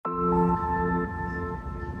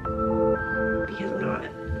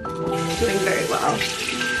doing very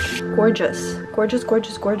well. Gorgeous, gorgeous,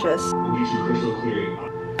 gorgeous, gorgeous.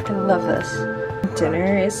 I love this.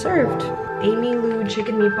 Dinner is served. Amy Lou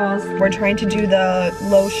chicken meatballs. We're trying to do the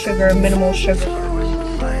low sugar, minimal sugar.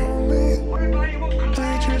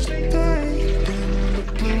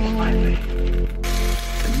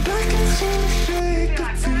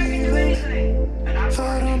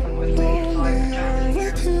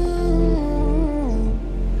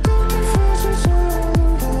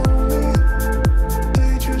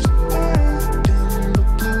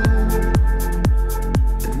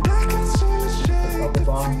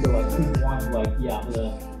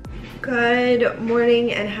 Good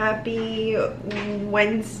morning and happy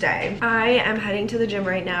Wednesday. I am heading to the gym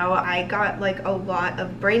right now. I got like a lot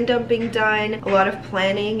of brain dumping done, a lot of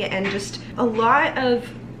planning, and just a lot of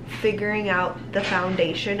figuring out the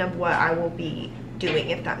foundation of what I will be doing,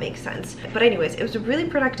 if that makes sense. But anyways, it was a really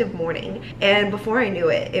productive morning, and before I knew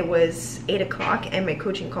it, it was 8 o'clock and my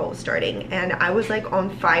coaching call was starting, and I was like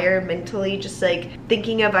on fire mentally, just like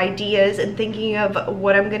thinking of ideas and thinking of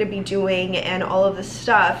what I'm gonna be doing and all of this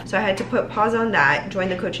stuff. So I had to put pause on that, join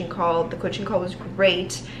the coaching call. The coaching call was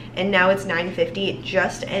great, and now it's 9:50. It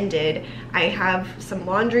just ended. I have some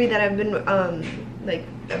laundry that I've been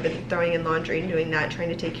I've been throwing in laundry and doing that, trying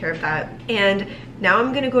to take care of that. And now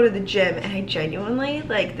I'm gonna go to the gym, and I genuinely,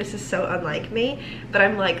 like, this is so unlike me, but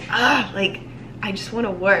I'm like, like, I just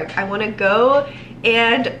wanna work. I wanna go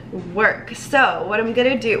and work. So what I'm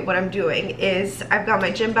doing is I've got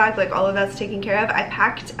my gym bag, like all of that's taken care of. I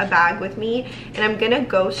packed a bag with me, and I'm gonna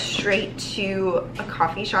go straight to a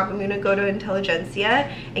coffee shop. I'm gonna go to Intelligentsia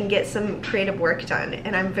and get some creative work done,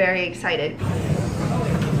 and I'm very excited.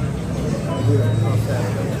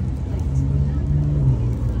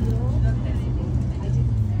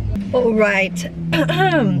 All right.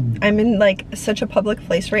 I'm in like such a public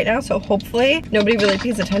place right now, so hopefully nobody really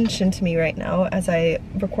pays attention to me right now as I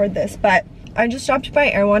record this, but I just stopped by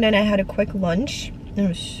Erewhon and I had a quick lunch. It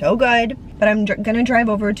was so good, but I'm gonna drive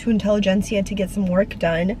over to Intelligentsia to get some work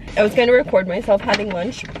done. I was gonna record myself having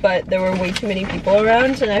lunch, but there were way too many people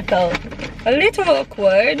around and I felt a little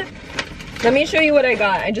awkward. Let me show you what I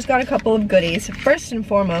got. I just got a couple of goodies. First and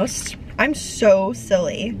foremost, I'm so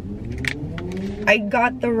silly. I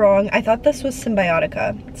got the wrong, I thought this was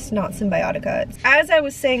Symbiotica. It's not Symbiotica. As I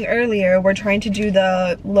was saying earlier, we're trying to do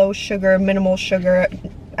the low sugar, minimal sugar,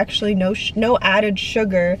 actually no added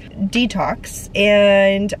sugar detox,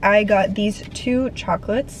 and I got these two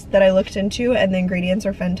chocolates that I looked into, and the ingredients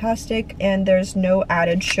are fantastic and there's no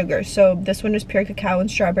added sugar. So this one is pure cacao and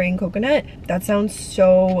strawberry and coconut. That sounds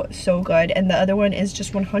so good, and the other one is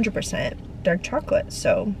just 100% dark chocolate.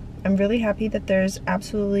 So I'm really happy that there's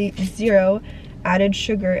absolutely zero added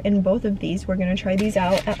sugar in both of these. We're gonna try these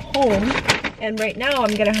out at home, and right now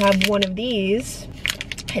I'm gonna have one of these,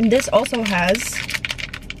 and this also has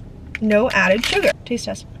no added sugar. Taste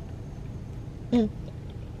test.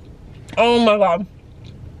 Oh my god.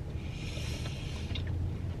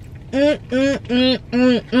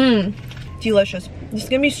 Delicious. This is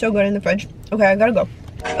gonna be so good in the fridge. Okay, I gotta go.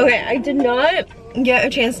 Okay, I did not get a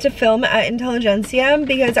chance to film at Intelligentsia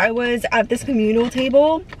because I was at this communal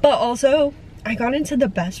table, but also I got into the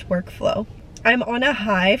best workflow. I'm on a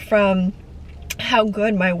high from how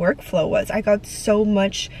good my workflow was. I got so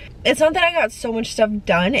much, it's not that I got so much stuff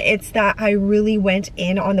done, it's that I really went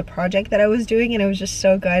in on the project that I was doing, and it was just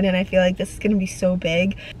so good, and I feel like this is gonna be so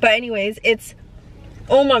big. But anyways, it's,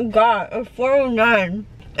 oh my god, it's 4:09.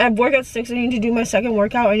 I have work at 6, I need to do my second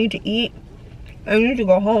workout, I need to eat, I need to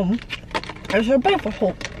go home. I should buy for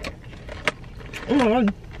Hope. Oh my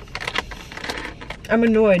god. I'm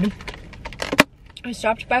annoyed. I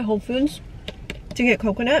stopped by Whole Foods to get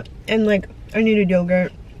coconut, and like I needed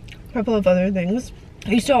yogurt, a couple of other things.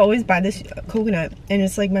 I used to always buy this coconut, and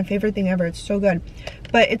it's like my favorite thing ever. It's so good,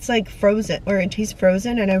 but it's like frozen, or it tastes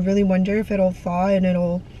frozen, and I really wonder if it'll thaw and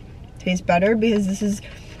it'll taste better, because this is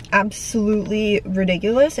absolutely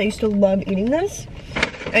ridiculous. I used to love eating this.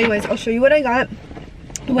 Anyways, I'll show you what I got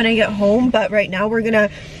when I get home, but right now we're gonna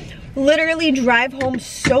literally drive home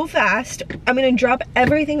so fast. I'm gonna drop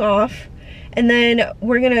everything off, and then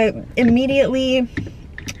we're gonna immediately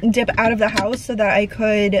dip out of the house so that I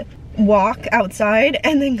could walk outside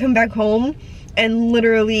and then come back home and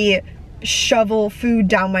literally shovel food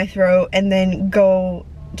down my throat and then go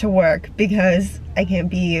to work, because I can't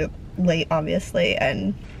be late, obviously.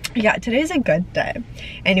 And yeah, today's a good day.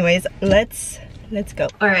 Anyways, let's go.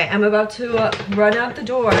 All right, I'm about to run out the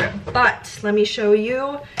door, but let me show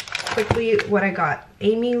you quickly what I got.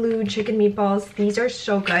 Amy Lou chicken meatballs. These are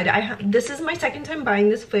so good. This is my second time buying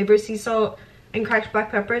this flavor, sea salt and cracked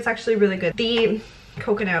black pepper. It's actually really good. The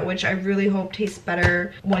coconut, which I really hope tastes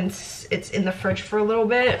better once it's in the fridge for a little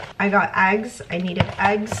bit. I got eggs. I needed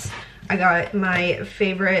eggs. I got my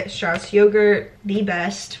favorite Strauss yogurt, the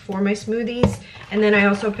best for my smoothies. And then I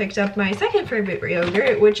also picked up my second favorite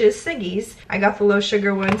yogurt, which is Siggi's. I got the low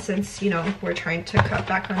sugar one since, you know, we're trying to cut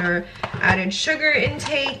back on our added sugar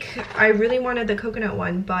intake. I really wanted the coconut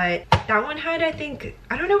one, but that one had, I think,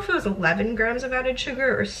 I don't know if it was 11 grams of added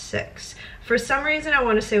sugar or 6. For some reason, I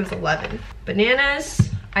want to say it was 11. Bananas.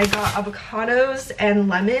 I got avocados and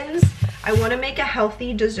lemons. I want to make a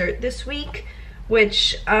healthy dessert this week,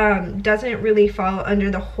 which doesn't really fall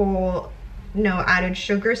under the whole no added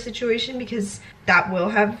sugar situation, because that will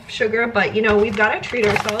have sugar, but you know, we've got to treat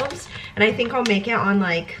ourselves, and I think I'll make it on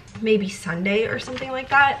like maybe Sunday or something like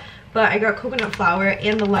that. But I got coconut flour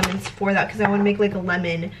and the lemons for that because I want to make like a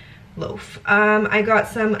lemon loaf. I got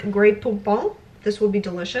some Grey Poupon. This will be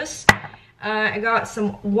delicious. I got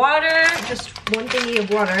some water, just one thingy of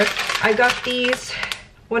water. I got these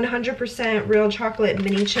 100% real chocolate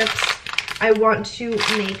mini chips. I want to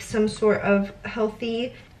make some sort of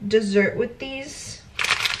healthy dessert with these,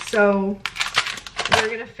 so we're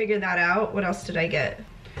gonna figure that out. What else did I get?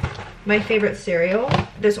 My favorite cereal.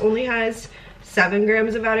 This only has 7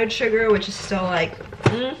 grams of added sugar, which is still like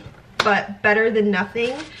but better than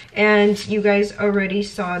nothing. And you guys already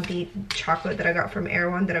saw the chocolate that I got from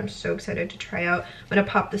Erewhon that I'm so excited to try out. I'm gonna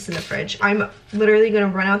pop this in the fridge. I'm literally gonna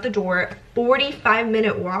run out the door,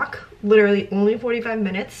 45-minute walk, literally only 45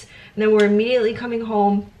 minutes, and then we're immediately coming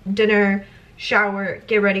home, dinner, shower,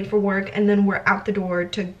 get ready for work, and then we're out the door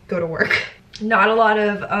to go to work. Not a lot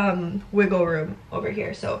of wiggle room over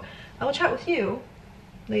here, so I will chat with you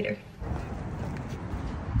later.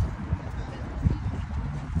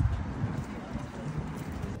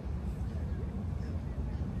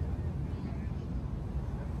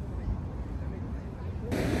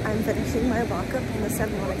 I'm finishing my walk-up on the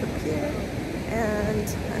Santa Monica Pier, and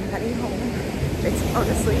I'm heading home. It's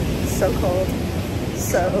honestly so cold,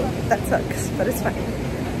 so that sucks, but it's fine.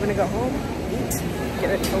 I'm gonna go home, eat, get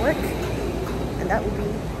ready for work, and that will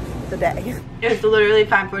be the day. It's literally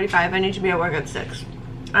 5:45. I need to be at work at 6.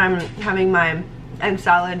 I'm having my egg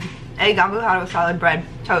salad, egg avocado salad bread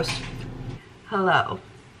toast. Hello.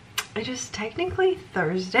 It is technically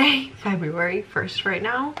Thursday, February 1st right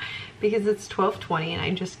now, because it's 12:20 and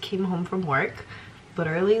I just came home from work.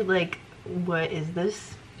 Literally, like, what is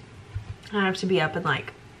this? I have to be up in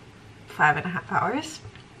like 5.5 hours.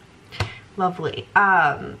 Lovely.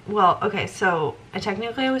 Well, okay, so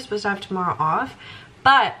technically I was supposed to have tomorrow off,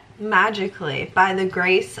 but magically, by the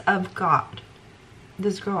grace of God,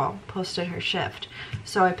 this girl posted her shift.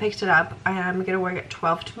 So I picked it up. I'm gonna work at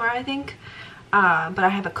 12 tomorrow, I think. But I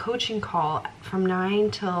have a coaching call from 9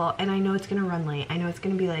 till, and I know it's gonna run late. I know it's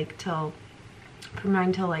gonna be like from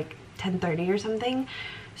 9 till like 10:30 or something.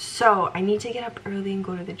 So I need to get up early and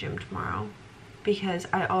go to the gym tomorrow, because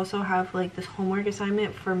I also have like this homework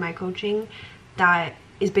assignment for my coaching that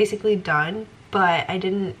is basically done, but I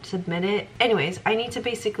didn't submit it. Anyways, I need to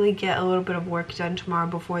basically get a little bit of work done tomorrow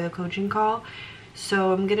before the coaching call.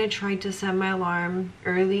 So I'm gonna try to set my alarm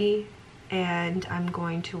early, and I'm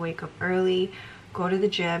going to wake up early, go to the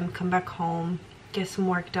gym, come back home, get some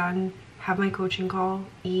work done, have my coaching call,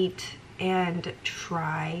 eat, and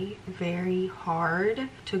try very hard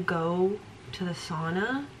to go to the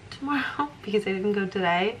sauna tomorrow because I didn't go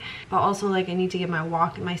today. But also, like, I need to get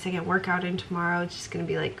my second workout in tomorrow. It's just gonna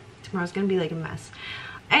be like, tomorrow's gonna be like a mess.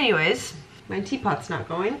 Anyways, my teapot's not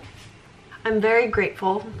going. I'm very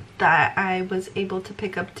grateful that I was able to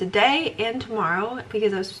pick up today and tomorrow,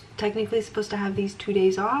 because I was technically supposed to have these 2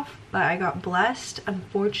 days off, but I got blessed.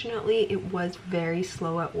 Unfortunately, it was very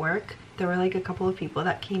slow at work. There were like a couple of people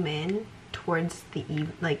that came in towards the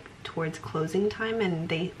towards closing time, and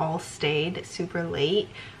they all stayed super late,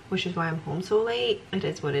 which is why I'm home so late. It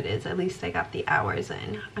is what it is. At least I got the hours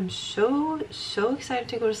in. I'm so excited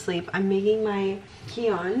to go to sleep. I'm making my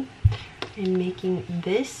Kion and making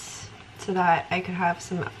this so that I could have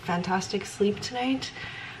some fantastic sleep tonight.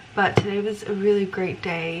 But today was a really great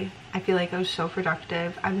day. I feel like I was so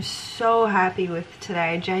productive. I'm so happy with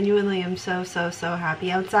today. I genuinely am so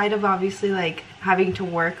happy. Outside of obviously like having to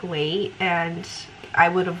work late, and I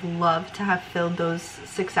would have loved to have filled those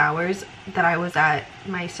 6 hours that I was at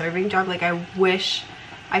my serving job. Like, I wish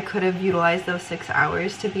I could have utilized those 6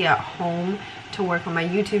 hours to be at home, to work on my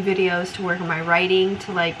YouTube videos, to work on my writing,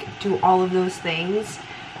 to like do all of those things.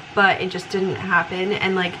 But it just didn't happen.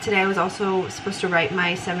 And like today I was also supposed to write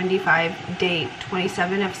my 75 day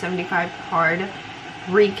 27 of 75 card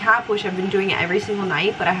recap, which I've been doing every single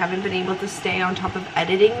night, but I haven't been able to stay on top of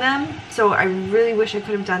editing them. So I really wish I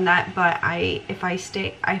could have done that, but if I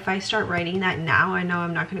start writing that now, I know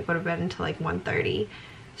I'm not going to go to bed until like 1:30.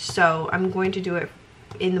 So I'm going to do it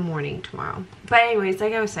in the morning tomorrow. But anyways,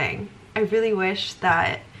 like I was saying, I really wish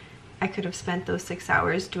that I could have spent those 6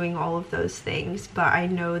 hours doing all of those things, but I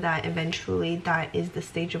know that eventually that is the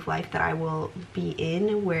stage of life that I will be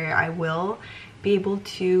in, where I will be able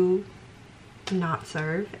to not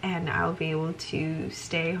serve and I'll be able to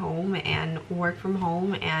stay home and work from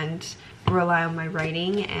home and rely on my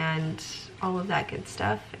writing and all of that good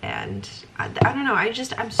stuff. And I don't know,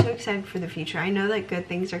 I'm so excited for the future. I know that good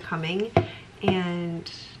things are coming,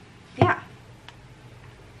 and yeah.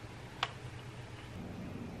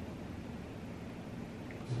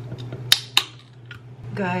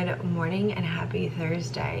 Good morning and happy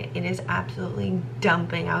Thursday. It is absolutely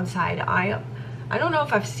dumping outside. I don't know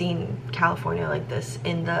if I've seen California like this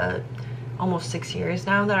in the almost 6 years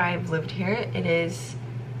now that I've lived here. It is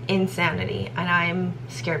insanity and I'm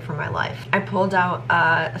scared for my life. I pulled out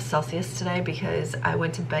a Celsius today because I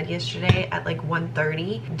went to bed yesterday at like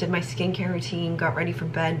 1:30, did my skincare routine, got ready for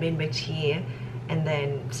bed, made my tea, and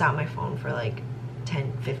then sat on my phone for like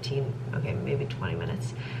 10, 15, okay, maybe 20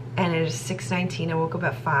 minutes. And it is 6:19. I woke up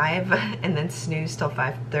at 5 and then snoozed till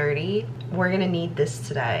 5:30. We're gonna need this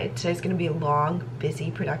today. Today's gonna be a long,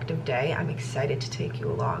 busy, productive day. I'm excited to take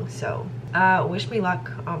you along. So wish me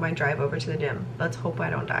luck on my drive over to the gym. Let's hope I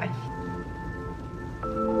don't die.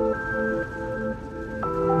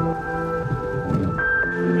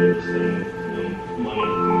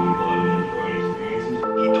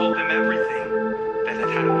 He told them everything that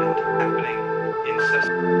had happening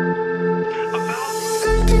incessantly.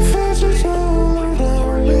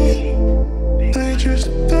 They just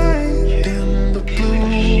died in the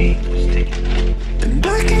blue, and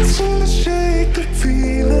I can still shake the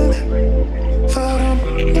feeling that I'm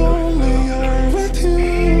lonelier with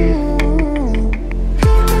you.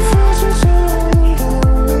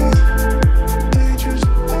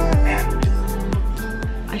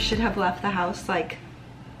 I should have left the house like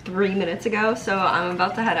 3 minutes ago, so I'm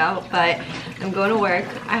about to head out, but I'm going to work.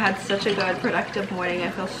 I had such a good productive morning. I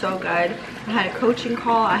feel so good. I had a coaching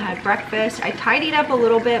call, I had breakfast, I tidied up a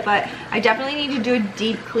little bit, but I definitely need to do a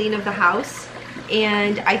deep clean of the house,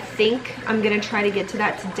 and I think I'm gonna try to get to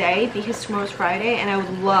that today because tomorrow's Friday and I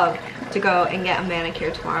would love to go and get a manicure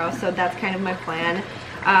tomorrow. So that's kind of my plan.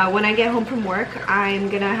 When I get home from work, I'm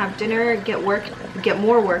gonna have dinner, get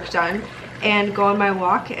more work done, and go on my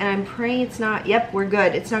walk, and I'm praying it's not, yep, we're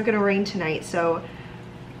good. It's not gonna rain tonight, so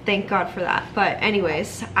thank God for that. But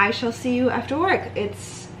anyways, I shall see you after work.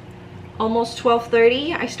 It's almost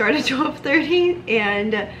 12:30. I started 12:30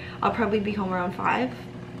 and I'll probably be home around 5,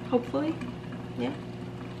 hopefully, yeah.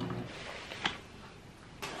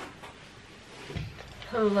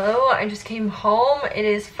 Hello, I just came home. It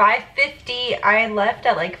is 5:50. I left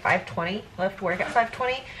at like 5:20, left work at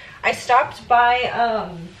 5:20. I stopped by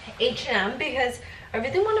H&M because I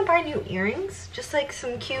really want to buy new earrings, just like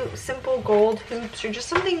some cute simple gold hoops or just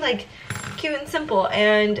something like cute and simple,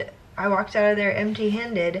 and I walked out of there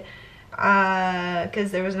empty-handed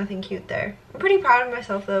because there was nothing cute there. I'm pretty proud of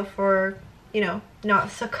myself though for, you know,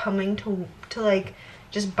 not succumbing to like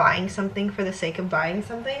just buying something for the sake of buying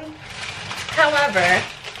something. However,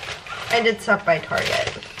 I did stop by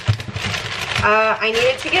Target. I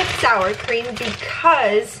needed to get sour cream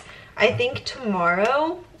because I think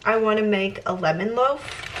tomorrow I want to make a lemon loaf,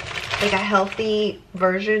 like a healthy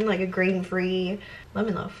version, like a grain-free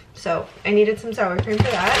lemon loaf. So I needed some sour cream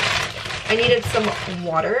for that. I needed some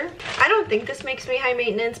water. I don't think this makes me high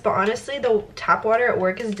maintenance, but honestly the tap water at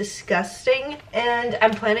work is disgusting, and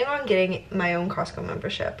I'm planning on getting my own Costco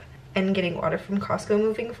membership and getting water from Costco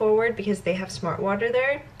moving forward because they have smart water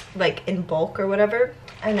there, like in bulk or whatever.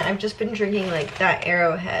 And I've just been drinking like that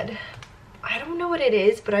Arrowhead. I don't know what it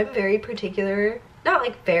is, but I'm very particular. Not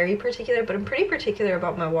like very particular, but I'm pretty particular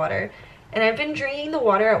about my water. And I've been drinking the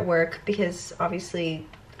water at work because obviously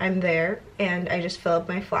I'm there and I just fill up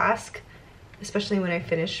my flask, especially when I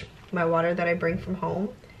finish my water that I bring from home.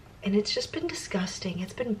 And it's just been disgusting.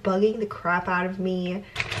 It's been bugging the crap out of me.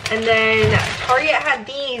 And then Target had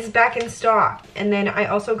these back in stock. And then I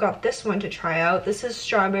also got this one to try out. This is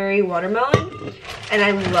strawberry watermelon. And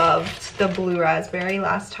I loved the blue raspberry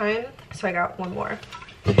last time, so I got one more.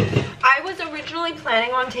 I was originally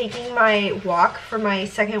planning on taking my walk for my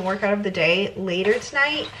second workout of the day later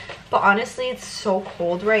tonight, but honestly it's so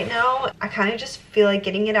cold right now. I kind of just feel like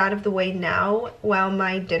getting it out of the way now while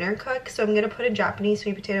my dinner cooks. So I'm gonna put a Japanese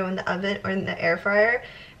sweet potato in the oven or in the air fryer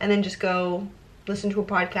and then just go listen to a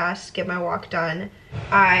podcast, get my walk done.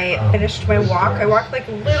 I finished my walk. I walked like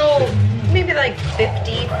a little, maybe like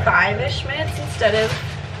 55-ish minutes instead of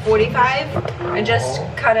 45. I just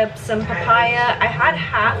cut up some papaya. I had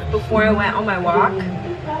half before I went on my walk,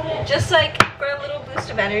 just like for a little boost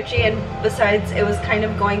of energy, and besides it was kind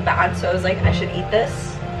of going bad, so I was like, I should eat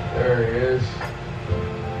this. There he is.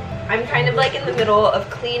 I'm kind of like in the middle of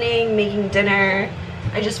cleaning, making dinner.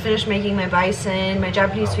 I just finished making my bison. My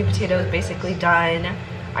Japanese sweet potato is basically done.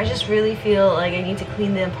 I just really feel like I need to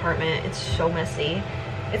clean the apartment. It's so messy.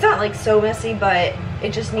 It's not like so messy, but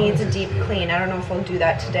it just needs a deep clean. I don't know if I'll do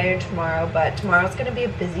that today or tomorrow, but tomorrow's gonna be a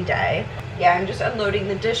busy day. Yeah, I'm just unloading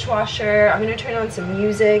the dishwasher. I'm gonna turn on some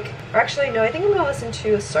music. Or actually, no, I think I'm gonna listen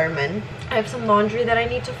to a sermon. I have some laundry that I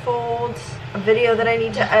need to fold, a video that I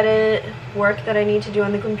need to edit, work that I need to do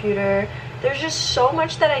on the computer. There's just so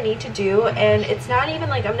much that I need to do, and it's not even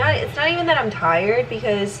like it's not even that I'm tired,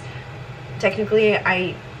 because technically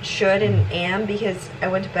I should and am, because I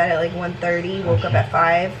went to bed at like 1:30, woke up at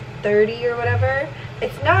 5:30 or whatever.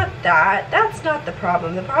 It's not that. That's not the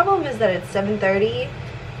problem. The problem is that it's 7:30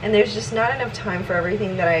 and there's just not enough time for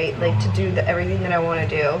everything that I like to do, everything that I want to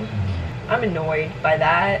do. I'm annoyed by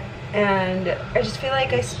that, and I just feel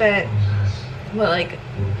like I spent what, like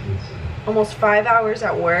almost 5 hours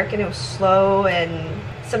at work, and it was slow, and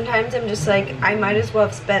sometimes I'm just like, I might as well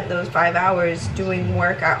have spent those 5 hours doing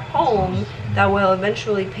work at home that will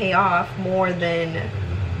eventually pay off more than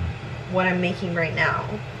what I'm making right now.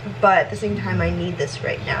 But at the same time, I need this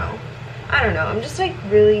right now. I don't know, I'm just like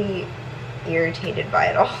really irritated by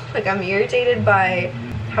it all. Like, I'm irritated by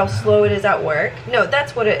how slow it is at work. No,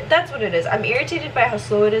 that's what it is. I'm irritated by how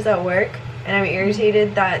slow it is at work, and I'm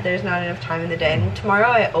irritated that there's not enough time in the day. And tomorrow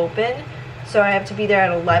I open, so I have to be there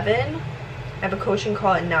at 11. I have a coaching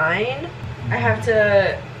call at 9. I have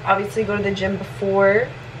to obviously go to the gym before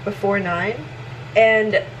 9.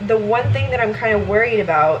 And the one thing that I'm kind of worried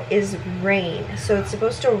about is rain. So it's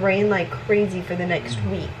supposed to rain like crazy for the next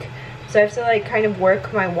week. So I have to like kind of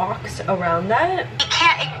work my walks around that. You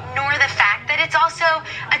can't ignore the fact that it's also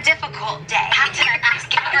a difficult day.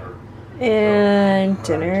 And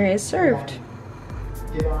dinner is served.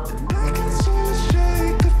 I can still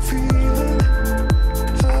shake the feeling that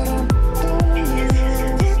I'm lonely with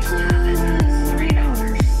you.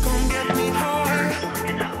 Come get me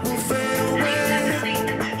high, we'll fade away.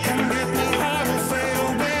 Come get me high, we'll fade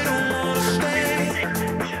away. Don't wanna stay.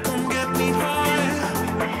 Come get me high,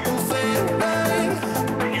 we'll fade away.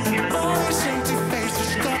 All these empty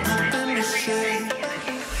faces got nothing to say.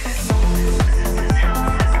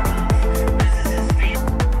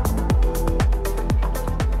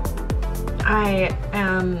 I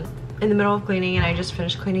am in the middle of cleaning, and I just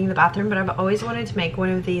finished cleaning the bathroom, but I've always wanted to make one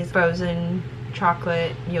of these frozen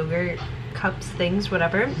chocolate yogurt cups things,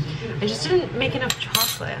 whatever. I just didn't make enough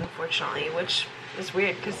chocolate, unfortunately, which is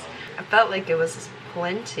weird because I felt like it was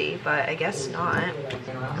plenty, but I guess not.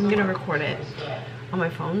 I'm gonna record it on my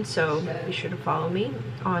phone, so be sure to follow me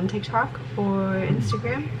on TikTok or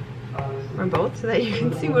Instagram, or both, so that you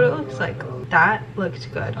can see what it looks like. That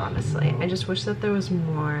looked good, honestly. I just wish that there was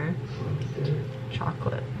more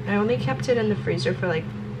chocolate. I only kept it in the freezer for like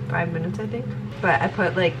 5 minutes, I think. But I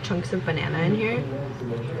put like chunks of banana in here,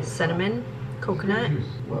 cinnamon, coconut.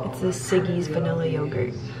 It's the Siggi's vanilla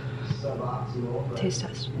yogurt. Taste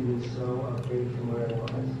test.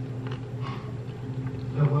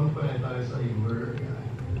 At one point I thought I saw you murder a guy.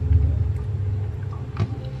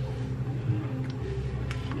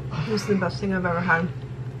 This is the best thing I've ever had.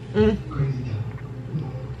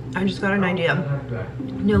 I just got an idea.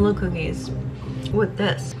 Nilla cookies with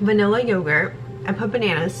this. Vanilla yogurt. I put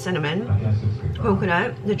bananas, cinnamon,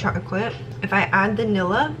 coconut, the chocolate. If I add the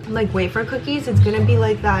Nilla, like wafer cookies, it's gonna be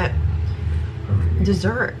like that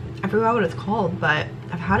dessert. I forgot what it's called, but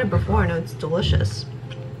I've had it before and it's delicious.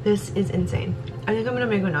 This is insane. I think I'm gonna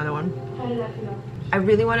make another one. How did that feel? I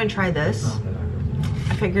really want to try this.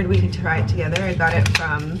 I figured we could try it together. I got it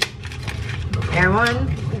from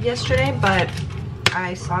Erewhon yesterday, but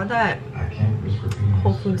I saw that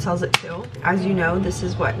Whole Foods sells it too. As you know, this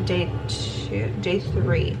is what, day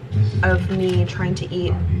 3 of me trying to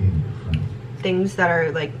eat things that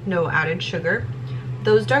are like no added sugar.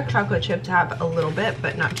 Those dark chocolate chips have a little bit,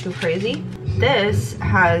 but not too crazy. This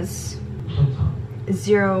has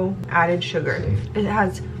 0 added sugar. It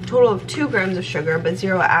has a total of 2 grams of sugar, but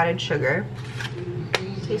 0 added sugar.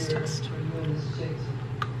 Taste test.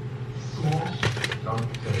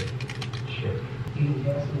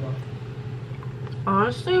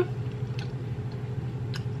 Honestly,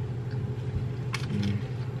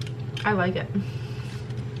 I like it.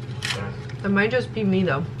 It might just be me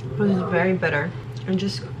though. It was very bitter and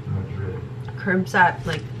just curbs that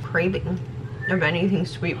like craving of anything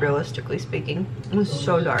sweet, realistically speaking. It's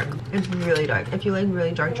so dark. It's really dark. If you like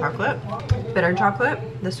really dark chocolate, bitter chocolate,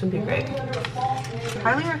 this would be great.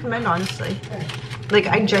 Highly recommend, honestly. Like,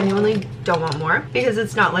 I genuinely don't want more because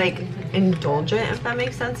it's not like indulgent, if that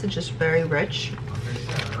makes sense. It's just very rich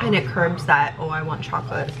and it curbs that, oh, I want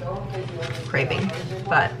chocolate craving.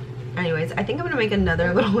 But anyways, I think I'm gonna make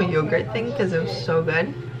another little yogurt thing because it was so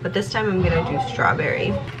good. But this time I'm gonna do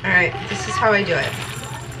strawberry. All right, this is how I do it.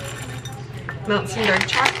 Melt some dark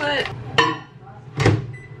chocolate.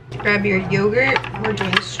 Grab your yogurt. We're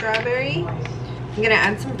doing strawberry. I'm gonna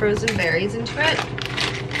add some frozen berries into it.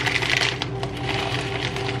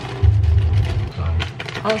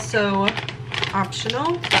 Also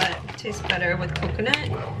optional, but tastes better with coconut.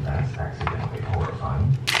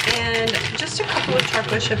 And just a couple of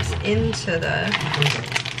chocolate chips into the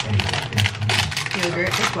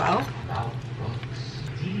yogurt as well.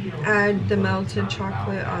 Add the melted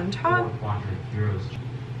chocolate on top.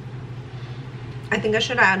 I think I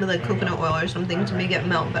should have added like coconut oil or something to make it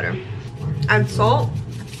melt better. Add salt.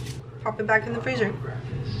 Pop it back in the freezer.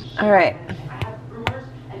 All right.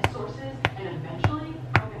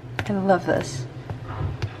 I love this.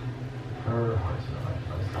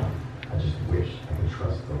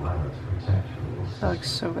 That looks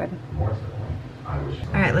so good.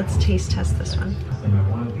 Alright, let's taste test this one. And I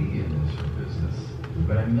want to be in this business,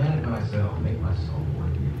 but I meant when I said I'll make myself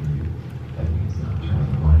work for you. That means not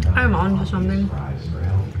turning the blind eye. I'm on to something.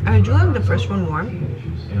 I do like the first one more.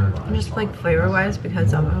 Just like flavor wise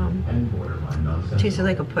because of tasted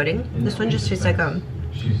like a pudding. This one just tastes like a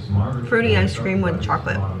fruity ice cream with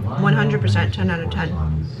chocolate. 100% 10 out of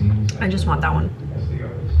 10. I just want that one.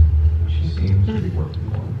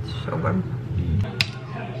 So good.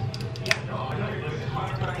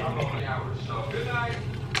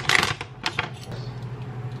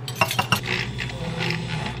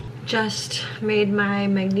 Just made my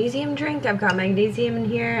magnesium drink. I've got magnesium in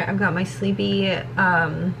here. I've got my sleepy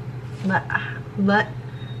honey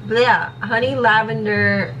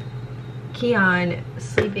lavender Kion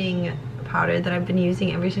sleeping powder that I've been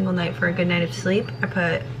using every single night for a good night of sleep. I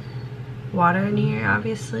put water in here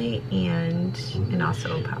obviously and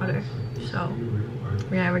also powder. So we're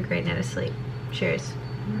gonna have a great night of sleep. Cheers.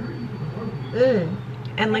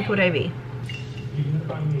 And liquid IV.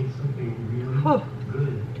 Oh.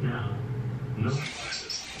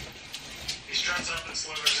 He struts up and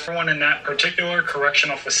slithers everyone in that particular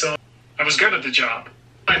correctional facility. I was good at the job.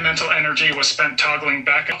 My mental energy was spent toggling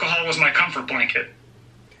back. Alcohol was my comfort blanket.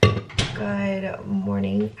 Good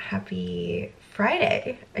morning. Happy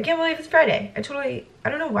Friday. I can't believe it's Friday. I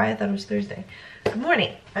don't know why I thought it was Thursday. Good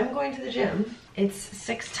morning. I'm going to the gym. It's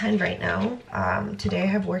 6:10 right now. Today I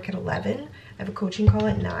have work at 11. I have a coaching call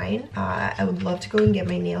at 9. I would love to go and get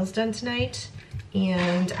my nails done tonight.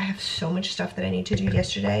 And I have so much stuff that I need to do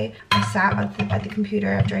yesterday. I sat at the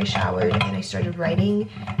computer after I showered and I started writing.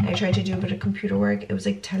 And I tried to do a bit of computer work. It was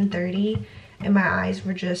like 10:30 and my eyes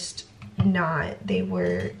were just not, they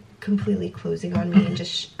were completely closing on me and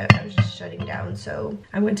I was just shutting down. So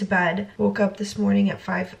I went to bed, woke up this morning at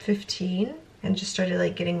 5:15 and just started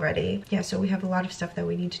like getting ready. Yeah, so we have a lot of stuff that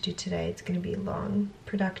we need to do today. It's gonna be a long,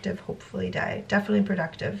 productive, hopefully day. Definitely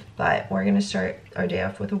productive, but we're gonna start our day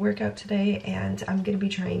off with a workout today and I'm gonna be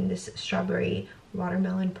trying this strawberry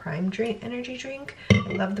watermelon prime energy drink.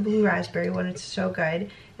 I love the blue raspberry one, it's so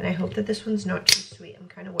good. And I hope that this one's not too sweet. I'm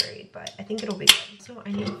kind of worried, but I think it'll be good. So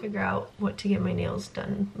I need to figure out what to get my nails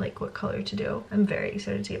done, like what color to do. I'm very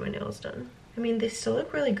excited to get my nails done. I mean, they still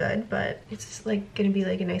look really good, but it's just like gonna be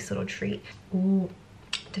like a nice little treat. Ooh,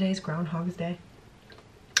 today's Groundhog's Day.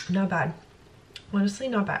 Not bad. Honestly,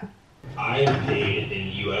 not bad. I am paid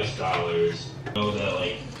in US dollars. I know that,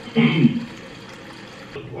 like,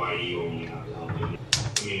 why do you only have to help me?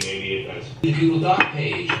 I mean, maybe if that's the Google Doc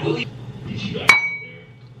page, will you get you back out there?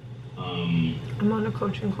 I'm on a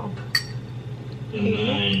coaching call. And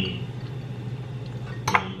then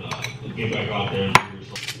get back out there and do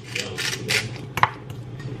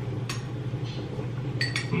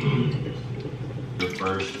the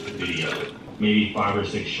first video, maybe 5 or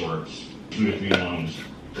 6 shorts, 2 or 3 longs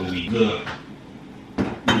a week. Look,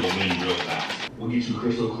 we'll win real fast. We'll get you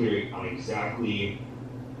crystal clear on exactly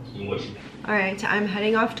what you. All right, I'm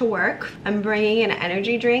heading off to work. I'm bringing an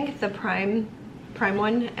energy drink, the prime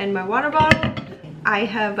one, and my water bottle. I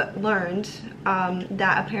have learned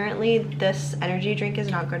that apparently this energy drink is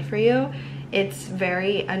not good for you. It's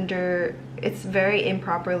very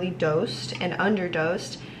improperly dosed and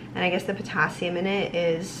underdosed, and I guess the potassium in it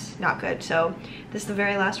is not good. So this is the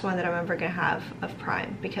very last one that I'm ever gonna have of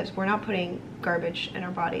Prime, because we're not putting garbage in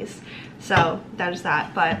our bodies. So that is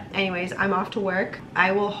that. But anyways, I'm off to work.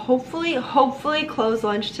 I will hopefully close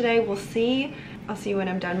lunch today. We'll see. I'll see you when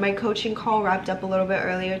I'm done. My coaching call wrapped up a little bit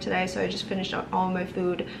earlier today, so I just finished up all my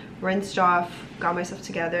food, rinsed off, got myself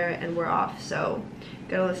together, and we're off. So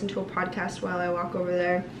gotta listen to a podcast while I walk over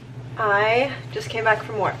there. I just came back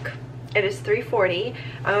from work. It is 3:40.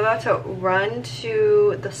 I'm about to run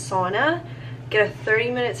to the sauna, get a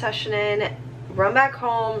 30-minute session in, run back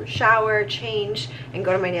home, shower, change, and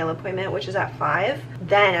go to my nail appointment, which is at 5.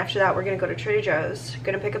 Then after that, we're gonna go to Trader Joe's.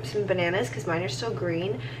 Gonna pick up some bananas because mine are still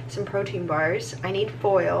green, some protein bars. I need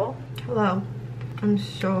foil. Hello. I'm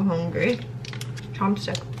so hungry.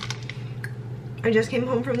 Chopstick. I just came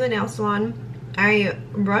home from the nail salon. I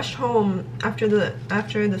rushed home after the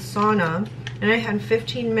sauna, and I had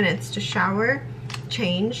 15 minutes to shower,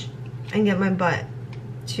 change, and get my butt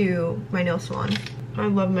to my nail salon. I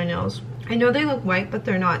love my nails. I know they look white, but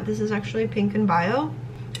they're not. This is actually Pink and Bio.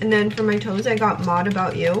 And then for my toes, I got Mod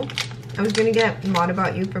About You. I was gonna get Mod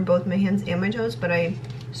About You for both my hands and my toes, but I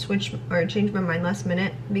changed my mind last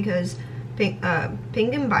minute because Pink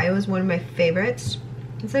and Bio is one of my favorites.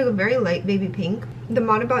 It's like a very light baby pink. The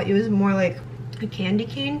Mod About You is more like a candy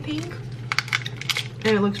cane pink,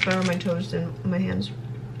 and it looks better on my toes than my hands.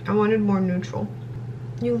 I wanted more neutral.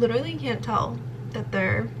 You literally can't tell that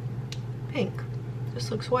they're pink. This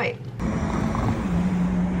looks white.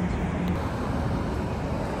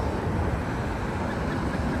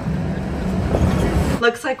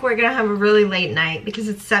 Looks like we're gonna have a really late night because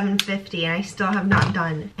it's 7:50 and I still have not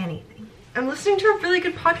done anything. I'm listening to a really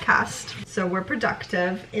good podcast, so we're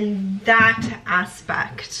productive in that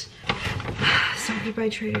aspect. Started by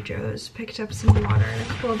Trader Joe's, picked up some water and a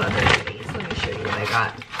couple of other goodies. Let me show you what I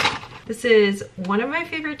got. This is one of my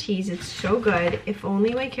favorite teas. It's so good. If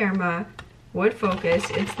only my camera would focus.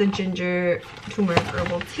 It's the ginger turmeric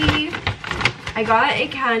herbal tea. I got a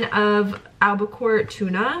can of albacore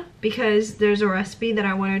tuna because there's a recipe that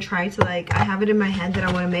I want to try to, like, I have it in my head that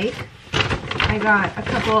I want to make. I got a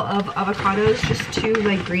couple of avocados, just 2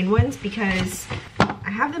 like green ones, because I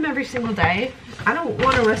have them every single day. I don't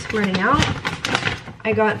want to risk running out.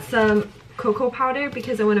 I got some cocoa powder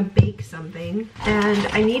because I want to bake something, and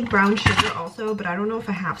I need brown sugar also, but I don't know if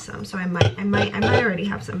I have some, so I might already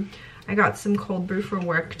have some. I got some cold brew for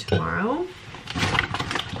work tomorrow.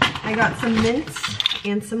 I got some mints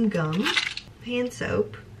and some gum, hand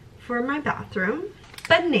soap for my bathroom,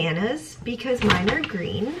 bananas because mine are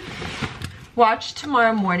green. Watch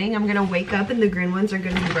tomorrow morning. I'm gonna wake up and the green ones are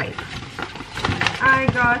gonna be ripe. I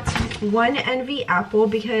got 1 Envy apple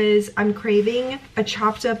because I'm craving a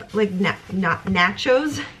chopped up, like,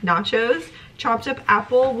 nachos, chopped up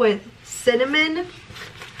apple with cinnamon,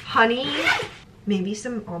 honey, maybe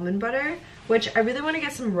some almond butter, which I really want to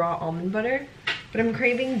get some raw almond butter, but I'm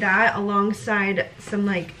craving that alongside some,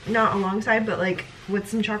 like, not alongside, but like with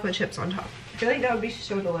some chocolate chips on top. I feel like that would be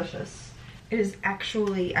so delicious. It is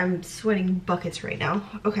actually, I'm sweating buckets right now.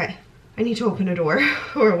 Okay, I need to open a door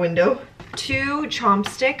or a window. 2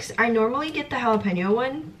 chopsticks. I normally get the jalapeno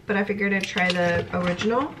one, but I figured I'd try the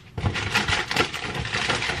original.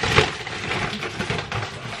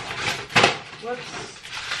 Whoops.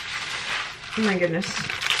 Oh my goodness.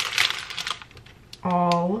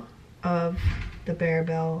 All of the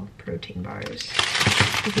Bearbell protein bars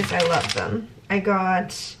because I love them. I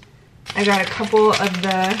got a couple of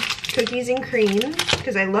the cookies and cream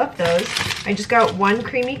because I love those. I just got 2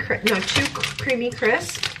 Creamy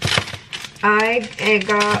Crisp. I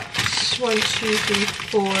got 4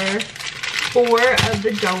 of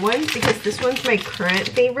the dough ones because this one's my current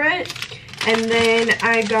favorite. And then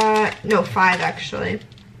I got, no, 5 actually.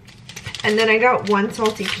 And then I got 1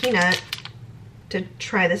 salty peanut to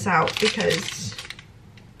try this out because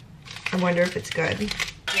I wonder if it's good. You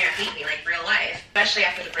can't beat me, like, real life. Especially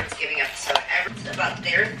after the Friendsgiving episode. Everything's about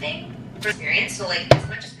their thing for experience. So, like, as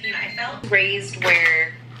much as Peanut, I felt raised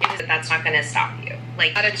where that's not going to stop you.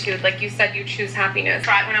 Like, attitude, like you said, you choose happiness.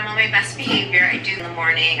 Right, when I'm on my best behavior, I do in the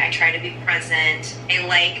morning. I try to be present. I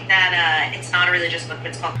like that it's not a religious book, but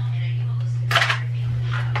it's called...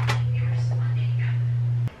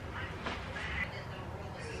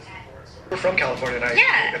 We're from California,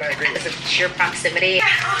 and I agree. It's a sheer proximity.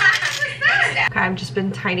 Okay, I've just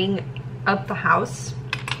been tidying up the house.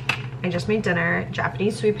 I just made dinner.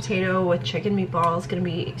 Japanese sweet potato with chicken meatballs. Gonna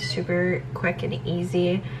be super quick and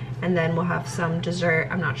easy. And then we'll have some dessert.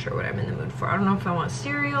 I'm not sure what I'm in the mood for. I don't know if I want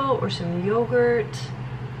cereal or some yogurt.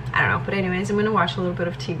 I don't know. But anyways, I'm gonna watch a little bit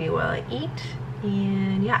of TV while I eat.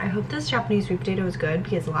 And yeah, I hope this Japanese sweet potato is good,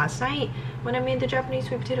 because last night when I made the Japanese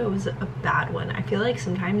sweet potato, it was a bad one. I feel like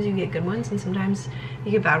sometimes you get good ones and sometimes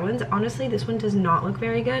you get bad ones. Honestly, this one does not look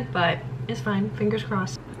very good, but it's fine. Fingers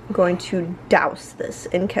crossed. I'm going to douse this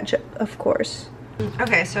in ketchup, of course.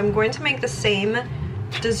 Okay, so I'm going to make the same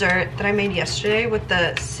dessert that I made yesterday with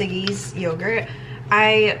the Siggi's yogurt.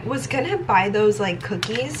 I was gonna buy those like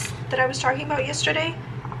cookies that I was talking about yesterday,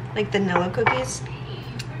 like the Nilla cookies,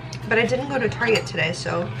 but I didn't go to Target today,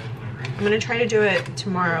 so I'm gonna try to do it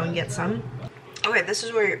tomorrow and get some. Okay, this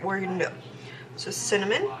is what we're gonna do. So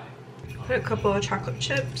cinnamon, put a couple of chocolate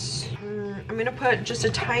chips. I'm gonna put just a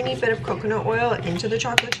tiny bit of coconut oil into the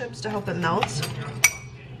chocolate chips to help it melt.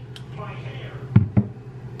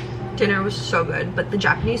 Dinner was so good, but the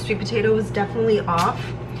Japanese sweet potato was definitely off.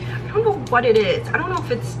 I don't know what it is. I don't know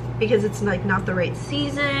if it's because it's like not the right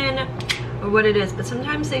season or what it is, but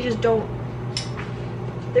sometimes they just don't,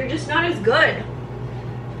 they're just not as good.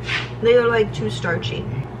 They're like too starchy.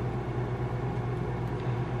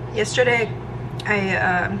 Yesterday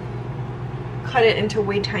I cut it into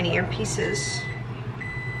way tinier pieces.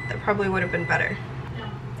 That probably would have been better.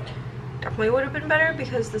 Definitely would have been better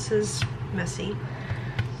because this is messy,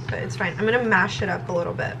 but it's fine. I'm gonna mash it up a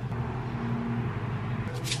little bit.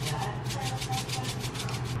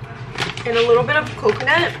 And a little bit of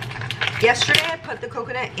coconut. Yesterday I put the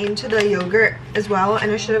coconut into the yogurt as well,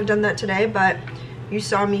 and I should have done that today, but you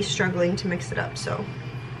saw me struggling to mix it up, so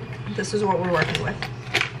this is what we're working with.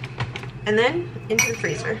 And then into the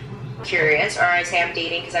freezer. Curious, or I say I'm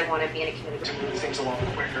dating because I want to be in a committed Move things along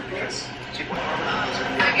quicker because people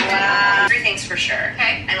everything's for sure.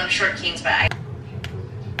 Okay. I love short kings, but I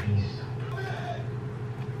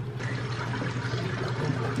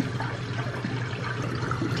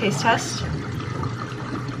Taste test.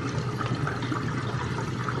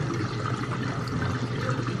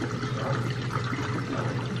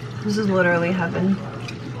 This is literally heaven.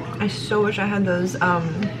 I so wish I had those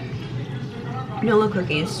Nilla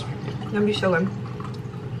cookies. That'd be so good.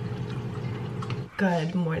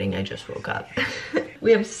 Good morning, I just woke up.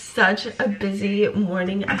 We have such a busy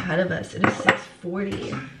morning ahead of us. It is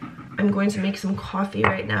 6:40. I'm going to make some coffee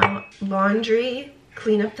right now. Laundry,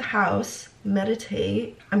 clean up the house,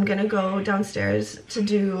 meditate. I'm gonna go downstairs to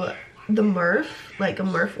do the Murph, like a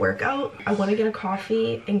Murph workout. I want to get a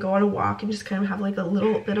coffee and go on a walk and just kind of have like a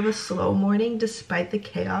little bit of a slow morning despite the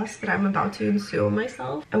chaos that I'm about to ensue on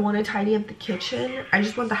myself. I want to tidy up the kitchen. I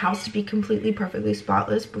just want the house to be completely perfectly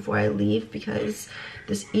spotless before I leave, because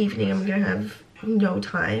this evening I'm gonna have no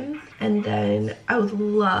time. And then I would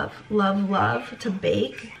love to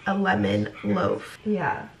bake a lemon loaf.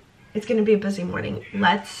 Yeah, it's gonna be a busy morning.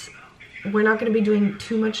 We're not going to be doing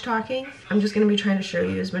too much talking. I'm just going to be trying to show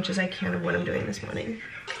you as much as I can of what I'm doing this morning.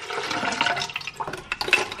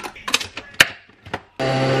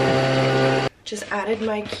 Just added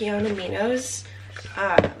my Kion aminos.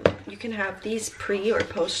 You can have these pre or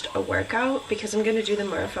post a workout. Because I'm going to do the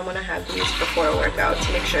Murph, I want to have these before a workout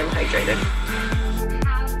to make sure I'm hydrated.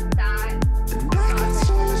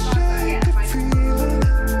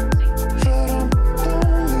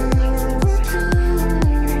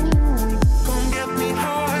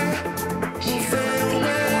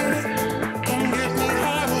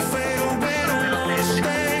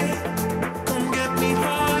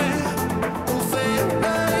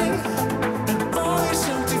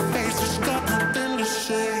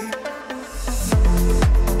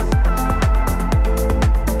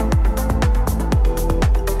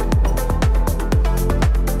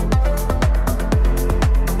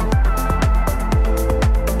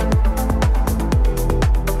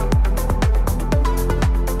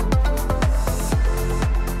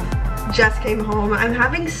 Just came home. I'm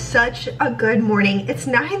having such a good morning. It's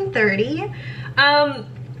 9:30.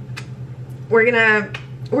 We're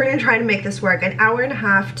gonna try to make this work. An hour and a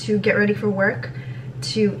half to get ready for work,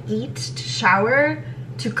 to eat, to shower,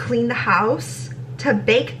 to clean the house, to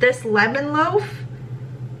bake this lemon loaf,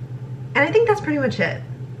 and I think that's pretty much it.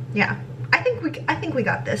 Yeah, I think we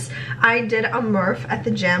got this. I did a Murph at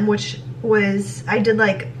the gym, which was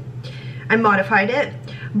I modified it,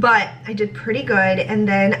 but I did pretty good. And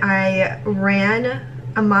then I ran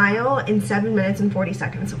a mile in 7 minutes and 40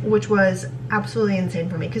 seconds, which was absolutely insane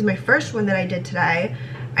for me, because my first one that I did today,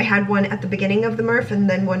 I had one at the beginning of the Murph and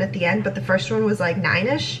then one at the end, but the first one was like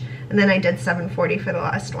 9-ish, and then I did 7:40 for the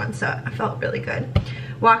last one, so I felt really good.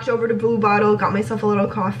 Walked over to Blue Bottle, got myself a little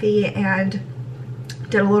coffee, and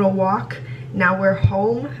did a little walk. Now we're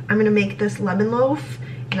home. I'm gonna make this lemon loaf,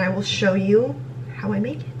 and I will show you how I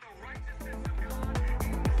make it.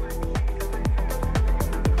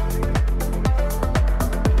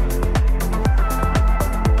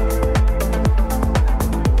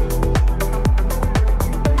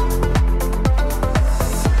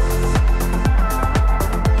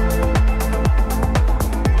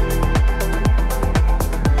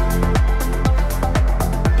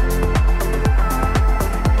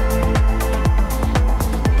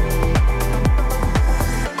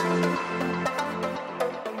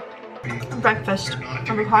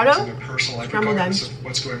 avocado, to their personal life, scrambled regardless eggs. of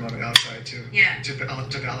what's going on outside too. Yeah. To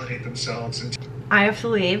validate themselves and. I have to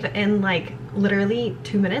leave in like literally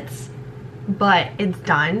 2 minutes, but it's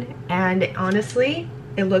done, and honestly,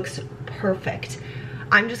 it looks perfect.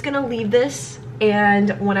 I'm just gonna leave this, and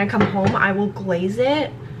when I come home, I will glaze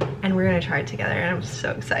it, and we're gonna try it together, and I'm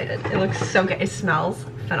so excited. It looks so good. It smells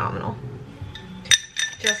phenomenal.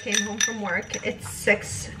 Just came home from work. It's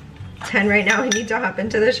 6:10 right now. I need to hop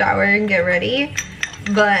into the shower and get ready,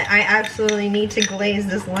 but I absolutely need to glaze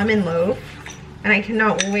this lemon loaf, and I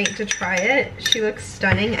cannot wait to try it. She looks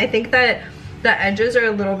stunning. I think that the edges are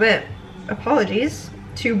a little bit, apologies,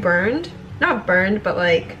 too burned. Not burned, but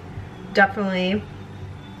like definitely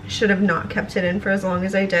should have not kept it in for as long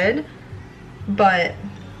as I did, but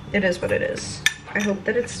it is what it is. I hope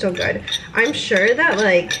that it's still good. I'm sure that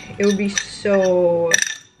like it would be so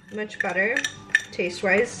much better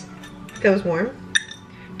taste-wise if it was warm.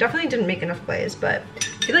 Definitely didn't make enough glaze, but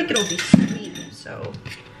I feel like it'll be sweet, so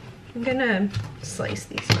I'm gonna slice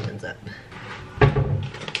these lemons up.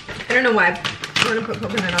 I don't know why I want to put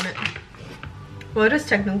coconut on it. Well, it is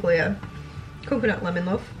technically a coconut lemon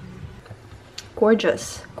loaf.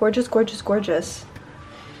 Gorgeous, gorgeous, gorgeous, gorgeous.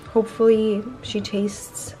 Hopefully she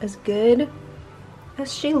tastes as good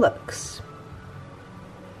as she looks.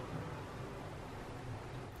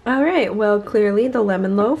 All right, well, clearly the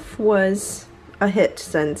lemon loaf was a hit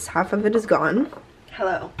since half of it is gone.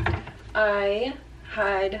 Hello. I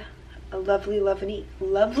had a lovely, lovely,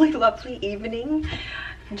 lovely, lovely evening.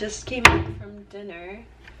 Just came in from dinner,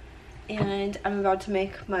 and I'm about to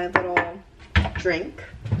make my little drink.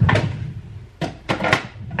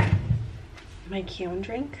 My Kion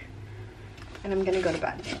drink, and I'm gonna go to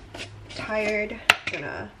bed. Tired,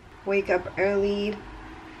 gonna wake up early,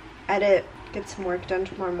 edit, get some work done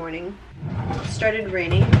tomorrow morning. It started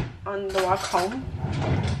raining on the walk home,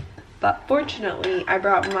 but fortunately I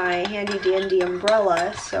brought my handy dandy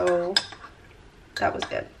umbrella, so that was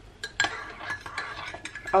good.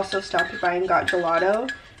 Also stopped by and got gelato.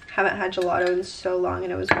 Haven't had gelato in so long,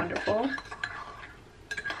 and it was wonderful.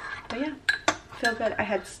 But yeah, feel good. I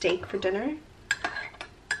had steak for dinner.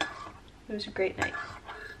 It was a great night.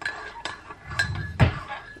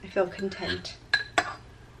 I feel content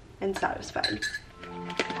and satisfied.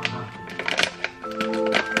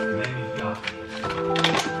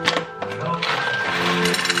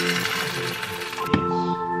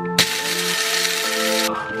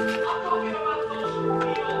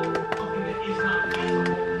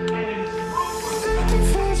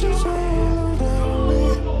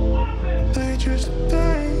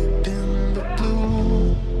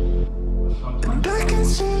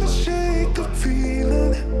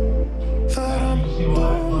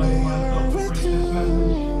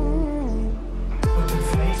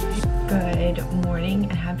 Good morning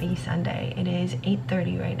and happy Sunday. It is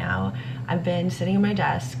 8:30 right now. I've been sitting at my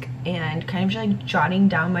desk and kind of just like jotting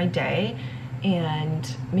down my day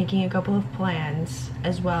and making a couple of plans,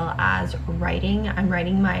 as well as writing. I'm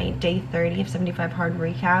writing my day 30 of 75 hard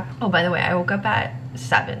recap. Oh, by the way, I woke up at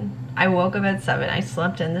 7. I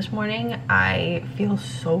slept in this morning. I feel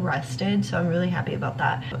so rested, so I'm really happy about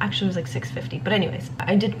that. Actually, it was like 6:50, but anyways,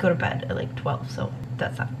 I did go to bed at like 12, so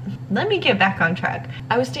that's that. Let me get back on track.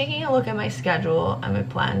 I was taking a look at my schedule and my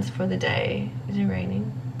plans for the day. Is it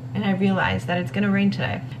raining? And I realized that it's gonna rain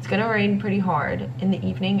today. It's gonna rain pretty hard in the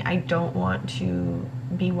evening. I don't want to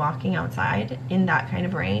be walking outside in that kind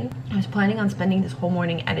of rain. I was planning on spending this whole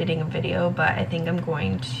morning editing a video, but I think I'm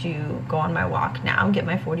going to go on my walk now, get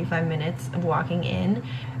my 45 minutes of walking in,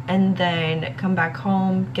 and then come back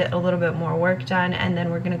home, get a little bit more work done, and then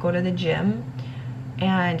we're gonna go to the gym.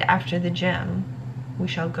 And after the gym, we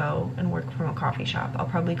shall go and work from a coffee shop. I'll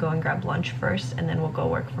probably go and grab lunch first, and then we'll go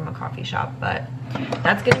work from a coffee shop. But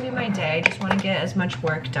that's gonna be my day. I just want to get as much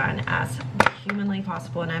work done as humanly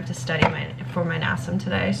possible, and I have to study for my NASM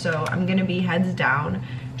today, so I'm gonna be heads down,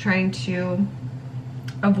 trying to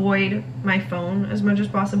avoid my phone as much as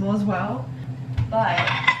possible as well. But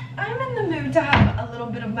I'm in the mood to have a little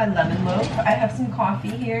bit of my lemon loaf. I have some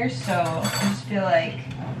coffee here, so I just feel like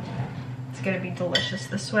it's gonna be delicious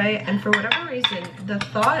this way. And for whatever reason, the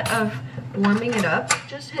thought of warming it up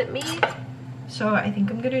just hit me, so I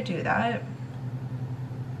think I'm gonna do that.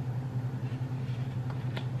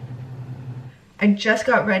 I just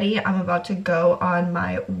got ready. I'm about to go on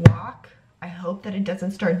my walk. I hope that it doesn't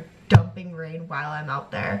start dumping rain while I'm out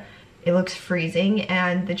there. It looks freezing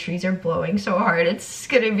and the trees are blowing so hard. It's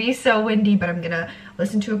gonna be so windy, but I'm gonna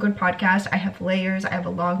listen to a good podcast. I have layers. I have a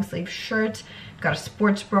long sleeve shirt, got a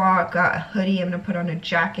sports bra, got a hoodie. I'm gonna put on a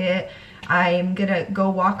jacket. I'm gonna go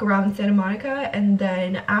walk around Santa Monica, and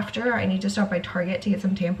then after I need to stop by Target to get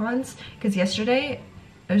some tampons, because yesterday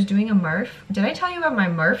I was doing a Murph. Did I tell you about my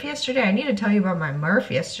Murph yesterday? I need to tell you about my Murph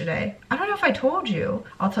yesterday. I don't know if I told you.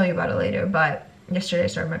 I'll tell you about it later, but yesterday I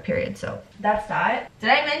started my period, so that's that. Did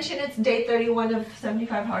I mention it's day 31 of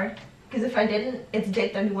 75 hard? Because if I didn't, it's day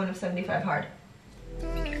 31 of 75 hard.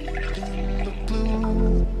 And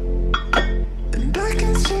I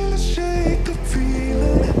can still shake the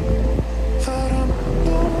feeling that I'm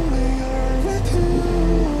lonelier with you.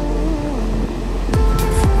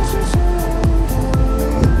 Differences around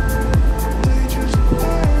me, they just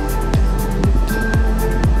blend into.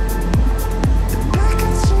 And I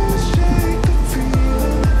can still shake the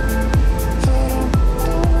feeling that I'm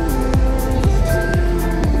lonelier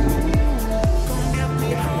with you. Don't get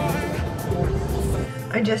me high.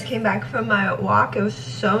 I just came back from my walk. It was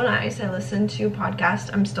so nice. I listened to a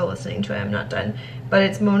podcast. I'm still listening to it. I'm not done. But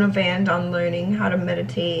it's Mona Vand on learning how to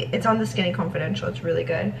meditate. It's on the Skinny Confidential. It's really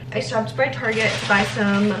good. I stopped by Target to buy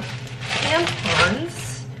some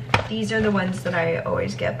tampons. These are the ones that I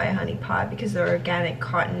always get by Honey Pot because they're organic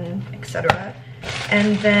cotton, etc.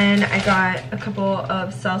 And then I got a couple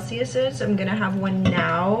of Celsiuses. I'm gonna have one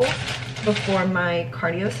now before my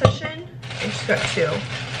cardio session. I just got 2.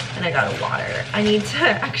 And I got a water. I need to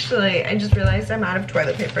actually, I just realized I'm out of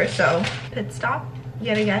toilet paper, so pit stop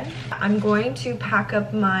yet again. I'm going to pack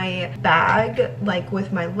up my bag, like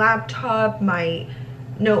with my laptop, my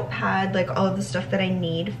notepad, like all of the stuff that I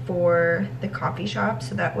need for the coffee shop,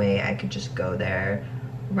 so that way I could just go there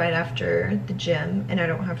right after the gym and I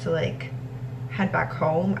don't have to like head back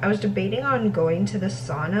home. I was debating on going to the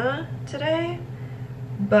sauna today,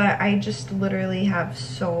 but I just literally have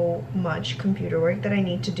so much computer work that I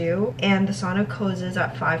need to do, and the sauna closes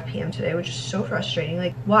at 5 p.m. today, which is so frustrating.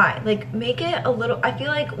 Like, why? Like, make it a little, I feel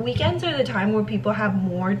like weekends are the time where people have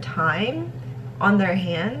more time on their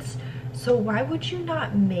hands, so why would you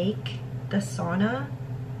not make the sauna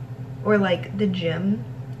or like the gym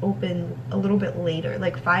open a little bit later?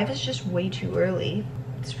 Like 5 is just way too early.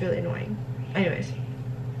 It's really annoying. Anyways,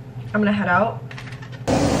 I'm gonna head out.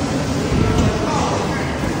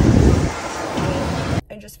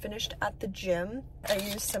 I just finished at the gym. I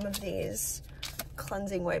used some of these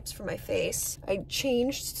cleansing wipes for my face. I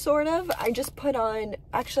changed, sort of. I just put on,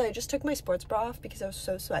 actually I just took my sports bra off because I was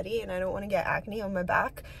so sweaty and I don't want to get acne on my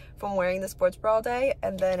back from wearing the sports bra all day.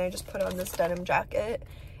 And then I just put on this denim jacket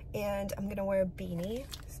and I'm gonna wear a beanie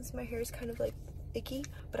since my hair is kind of like icky,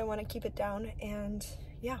 but I want to keep it down. And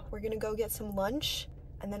yeah, we're gonna go get some lunch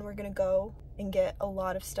and then we're gonna go and get a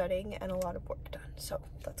lot of studying and a lot of work done. So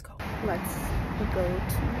let's go. Let's go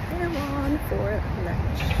to Erewhon for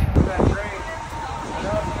lunch.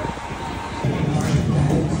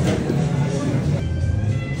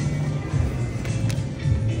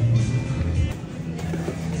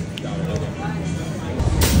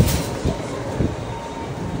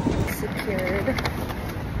 Secured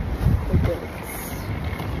the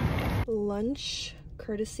goods. Lunch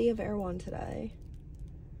courtesy of Erewhon today.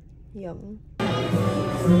 Yum.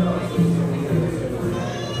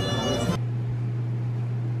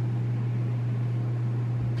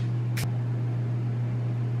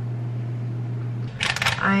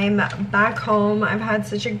 I'm back home. I've had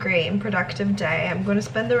such a great and productive day. I'm going to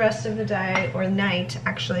spend the rest of the day, or night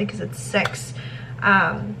actually, because it's 6,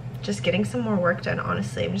 just getting some more work done,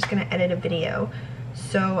 honestly. I'm just going to edit a video.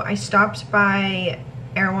 So I stopped by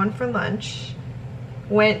Erewhon for lunch,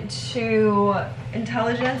 went to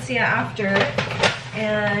Intelligentsia after,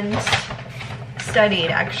 and studied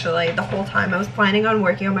actually the whole time. I was planning on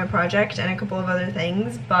working on my project and a couple of other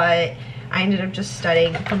things, but I ended up just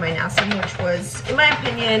studying for my NASM, which was, in my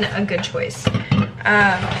opinion, a good choice.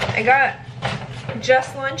 I got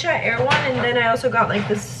just lunch at Erewhon, and then I also got like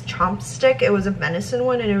this chomp stick. It was a venison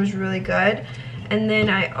one and it was really good. And then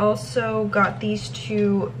I also got these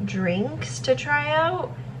 2 drinks to try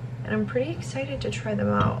out, and I'm pretty excited to try them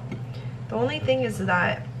out. The only thing is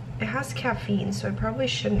that it has caffeine, so I probably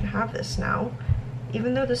shouldn't have this now,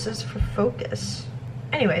 even though this is for focus.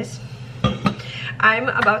 Anyways, I'm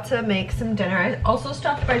about to make some dinner. I also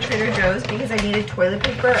stopped by Trader Joe's because I needed toilet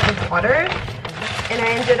paper and water, and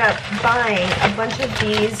I ended up buying a bunch of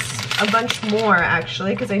these, a bunch more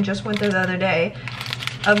actually, because I just went there the other day,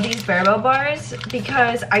 of these Barbell bars,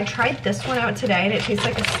 because I tried this one out today and it tastes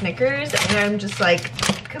like a Snickers and I'm just like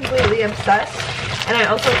completely obsessed. And I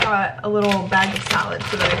also got a little bag of salad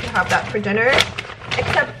so that I could have that for dinner,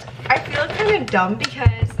 except I feel kind of dumb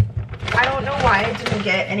because I don't know why I didn't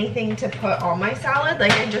get anything to put on my salad.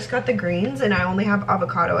 Like, I just got the greens and I only have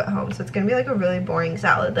avocado at home, so it's gonna be like a really boring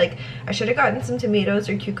salad. Like, I should have gotten some tomatoes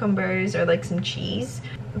or cucumbers or like some cheese,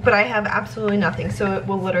 but I have absolutely nothing, so it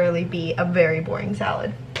will literally be a very boring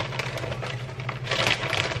salad.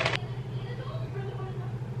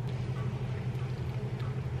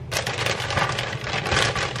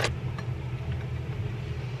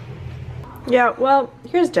 Yeah, well,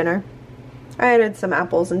 here's dinner. I added some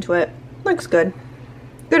apples into it. Looks good.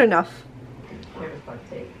 Good enough.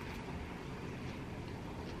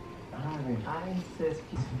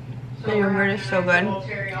 The yogurt is so good.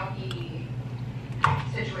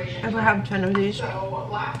 I would have 10 of these. I'm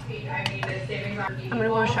gonna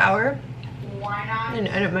go shower and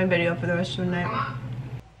edit my video for the rest of the night.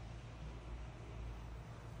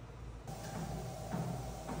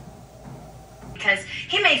 Because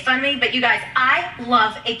he made fun of me, but you guys, I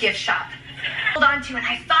love a gift shop. Hold on to, and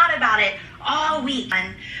I thought about it all week.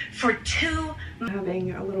 And for 2 I'm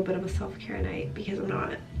having a little bit of a self-care night because I'm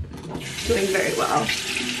not doing very well.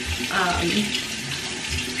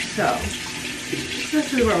 So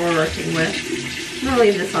this is what we're working with. I'm gonna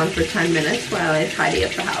leave this on for 10 minutes while I tidy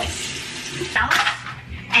up the house.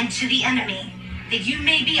 and to the enemy that you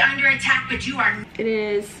may be under attack, but you are. It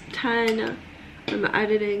is 10. I'm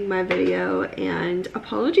editing my video, and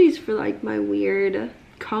apologies for like my weird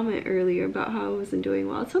comment earlier about how I wasn't doing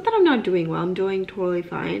well. It's not that I'm not doing well, I'm doing totally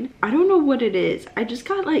fine. I don't know what it is. I just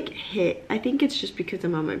got like hit. I think it's just because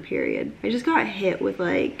I'm on my period. I just got hit with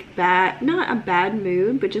like not a bad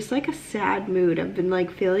mood, but just like a sad mood. I've been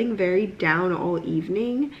like feeling very down all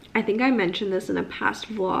evening. I think I mentioned this in a past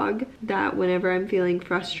vlog that whenever I'm feeling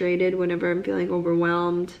frustrated, whenever I'm feeling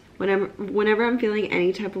overwhelmed, whenever I'm feeling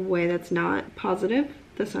any type of way that's not positive,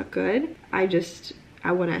 that's not good,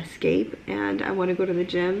 I want to escape and I want to go to the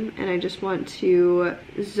gym and I just want to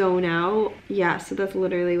zone out. Yeah, so that's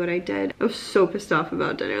literally what I did. I was so pissed off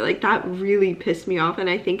about dinner. Like, that really pissed me off, and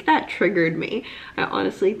I think that triggered me. I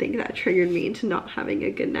honestly think that triggered me into not having a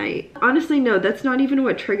good night. Honestly, no, that's not even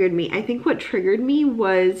what triggered me. I think what triggered me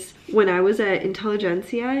was when I was at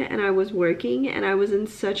Intelligentsia and I was working and I was in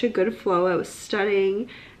such a good flow. I was studying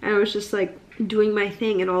and I was just like doing my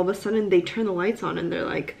thing, and all of a sudden they turn the lights on and they're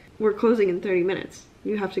like, we're closing in 30 minutes.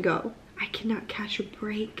 You have to go. I cannot catch a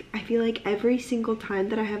break. I feel like every single time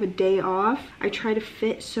that I have a day off, I try to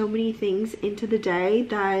fit so many things into the day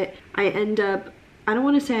that I end up, I don't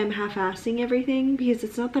want to say I'm half-assing everything, because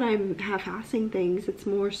it's not that I'm half-assing things. It's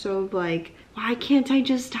more so like, why can't I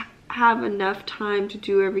just have enough time to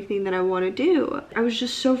do everything that I want to do? I was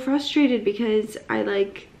just so frustrated because I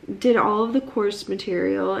like did all of the course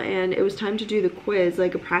material and it was time to do the quiz,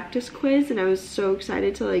 like a practice quiz, and I was so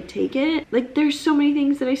excited to like take it. Like, there's so many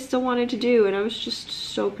things that I still wanted to do and I was just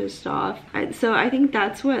so pissed off. So I think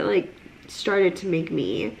that's what like started to make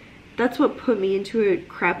me, that's what put me into a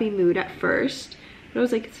crappy mood at first. But I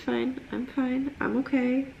was like, it's fine, I'm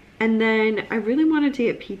okay. And then I really wanted to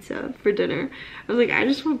get pizza for dinner. I was like, I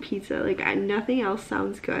just want pizza. Like, nothing else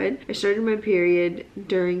sounds good. I started my period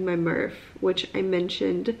during my Murph, which I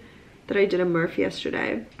mentioned that I did a Murph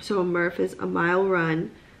yesterday. So a Murph is a mile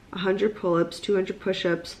run, 100 pull-ups, 200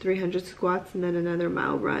 push-ups, 300 squats, and then another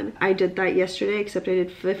mile run. I did that yesterday, except I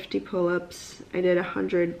did 50 pull-ups. I did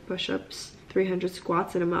 100 push-ups, 300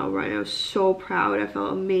 squats, and a mile run. I was so proud. I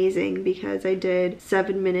felt amazing because I did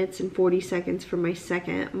 7 minutes and 40 seconds for my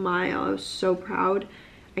second mile. I was so proud.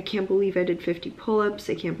 I can't believe I did 50 pull-ups.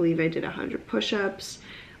 I can't believe I did 100 push-ups.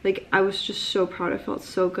 Like, I was just so proud. I felt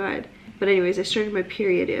so good. But anyways, I started my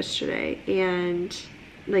period yesterday and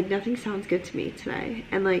like nothing sounds good to me today.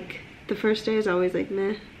 And like the first day is always like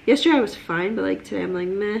meh. Yesterday I was fine, but like today I'm like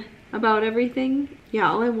meh about everything. Yeah,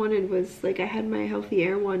 all I wanted was like, I had my Healthy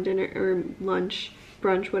Erewhon dinner or lunch,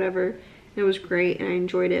 brunch, whatever, and it was great and I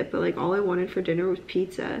enjoyed it, but like all I wanted for dinner was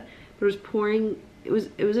pizza. But it was pouring. It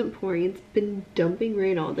wasn't pouring, it's been dumping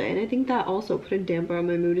rain all day, and I think that also put a damper on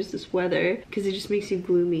my mood, is this weather, because it just makes you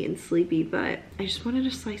gloomy and sleepy. But I just wanted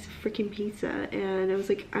a slice of freaking pizza and I was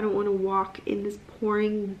like, I don't want to walk in this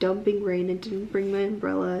pouring dumping rain and didn't bring my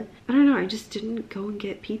umbrella. I don't know, I just didn't go and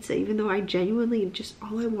get pizza, even though I genuinely just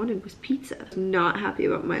all I wanted was pizza. I'm not happy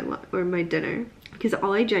about my dinner because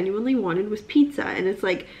all I genuinely wanted was pizza. And it's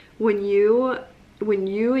like when you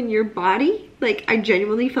and your body, like, I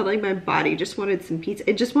genuinely felt like my body just wanted some pizza.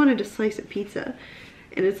 It just wanted a slice of pizza.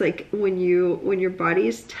 And it's like when your body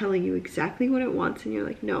is telling you exactly what it wants and you're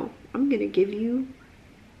like, no, I'm gonna give you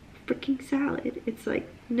freaking salad. It's like,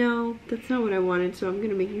 no, that's not what I wanted, so I'm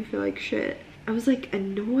gonna make you feel like shit. I was like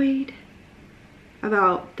annoyed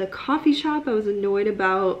about the coffee shop. I was annoyed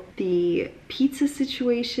about the pizza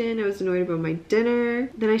situation. I was annoyed about my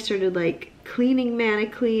dinner. Then I started like cleaning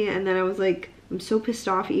manically, and then I was like, I'm so pissed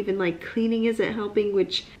off, even like cleaning isn't helping,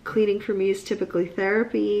 which cleaning for me is typically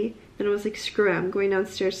therapy. And I was like, screw it, I'm going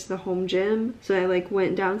downstairs to the home gym. So I like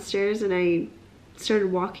went downstairs and I started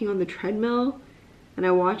walking on the treadmill and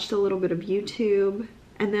I watched a little bit of YouTube.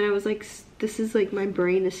 And then I was like, this is like, my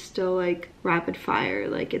brain is still like rapid fire.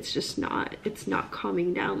 Like, it's just not, it's not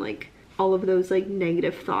calming down. Like, all of those like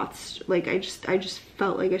negative thoughts, like I just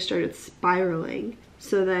felt like I started spiraling.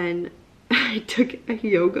 So then I took a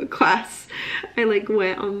yoga class. I like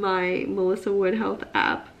went on my Melissa Wood Health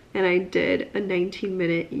app and I did a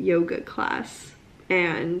 19-minute yoga class,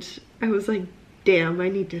 and I was like, damn, I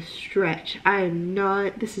need to stretch.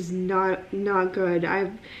 This is not good.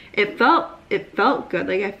 It felt good.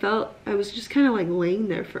 Like I was just kind of like laying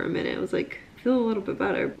there for a minute. I was like, I feel a little bit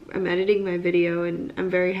better. I'm editing my video and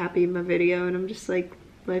I'm very happy in my video, and I'm just like,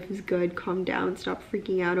 life is good, calm down, stop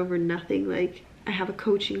freaking out over nothing. Like, I have a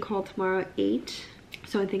coaching call tomorrow at 8.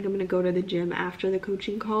 So I think I'm gonna go to the gym after the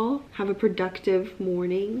coaching call, have a productive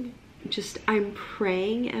morning. I'm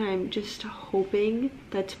praying and I'm just hoping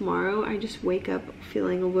that tomorrow I just wake up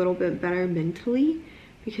feeling a little bit better mentally,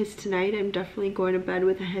 because tonight I'm definitely going to bed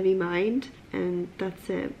with a heavy mind, and that's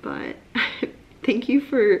it. But thank you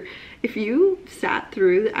for, if you sat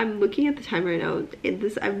through, I'm looking at the time right now,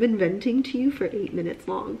 I've been venting to you for 8 minutes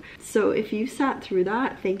long. So if you sat through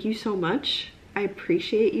that, thank you so much. I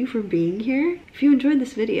appreciate you for being here. If you enjoyed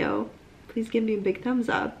this video, please give me a big thumbs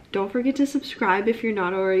up. Don't forget to subscribe if you're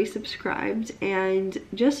not already subscribed, and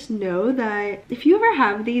just know that if you ever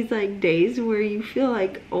have these like days where you feel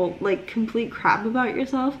like complete crap about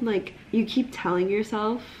yourself, like you keep telling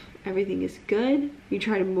yourself everything is good, you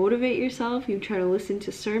try to motivate yourself, you try to listen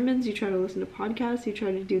to sermons, you try to listen to podcasts, you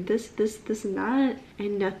try to do this and that,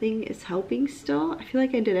 and nothing is helping still. I feel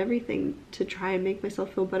like I did everything to try and make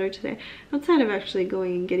myself feel better today, outside of actually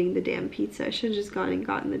going and getting the damn pizza. I should have just gone and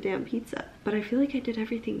gotten the damn pizza, but I feel like I did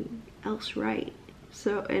everything else right.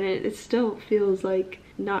 So, and it still feels like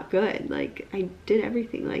not good. Like, I did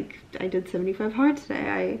everything. Like, I did 75 hard today,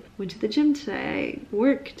 I went to the gym today, I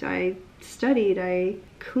worked, I studied, I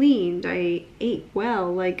cleaned, I ate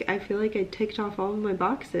well. Like, I feel like I ticked off all of my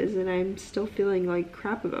boxes, and I'm still feeling like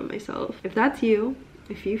crap about myself. If that's you,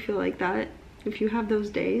 if you feel like that, if you have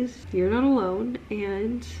those days, you're not alone,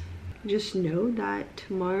 and just know that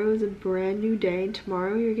tomorrow is a brand new day.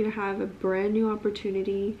 Tomorrow you're gonna have a brand new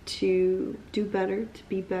opportunity to do better, to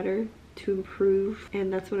be better, to improve,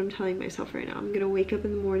 and that's what I'm telling myself right now. I'm gonna wake up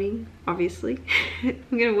in the morning, obviously. I'm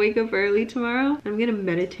gonna wake up early tomorrow. I'm gonna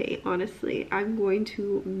meditate, honestly. I'm going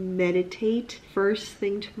to meditate first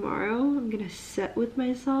thing tomorrow. I'm gonna sit with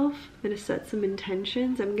myself. I'm gonna set some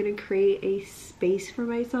intentions. I'm gonna create a space for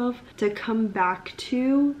myself to come back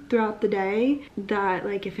to throughout the day, that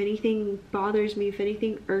like if anything bothers me, if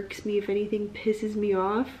anything irks me, if anything pisses me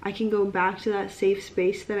off, I can go back to that safe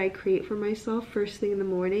space that I create for myself first thing in the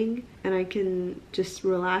morning, and I can just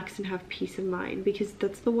relax and have peace of mind. Because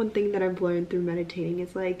that's the one thing that I've learned through meditating.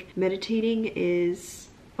 It's like, meditating is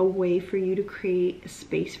a way for you to create a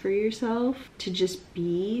space for yourself to just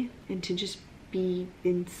be, and to just be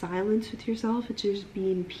in silence with yourself, and to just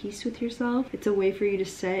be in peace with yourself. It's a way for you to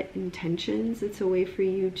set intentions. It's a way for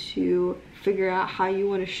you to figure out how you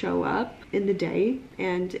want to show up in the day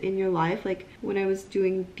and in your life. Like, when I was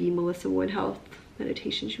doing the Melissa Wood Health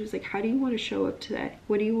meditation, she was like, how do you want to show up today?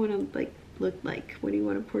 What do you want to like look like? What do you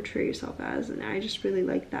want to portray yourself as? And I just really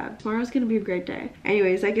like that. Tomorrow's gonna be a great day.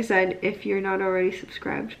 Anyways, like I said, if you're not already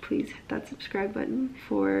subscribed, please hit that subscribe button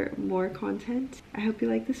for more content. I hope you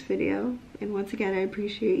like this video, and once again, I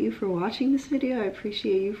appreciate you for watching this video. I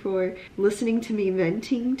appreciate you for listening to me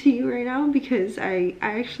venting to you right now, because I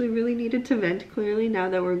actually really needed to vent clearly now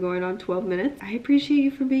that we're going on 12 minutes. I appreciate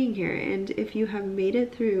you for being here, and if you have made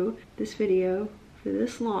it through this video for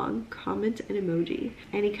this long, comment an emoji,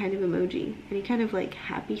 any kind of emoji, any kind of like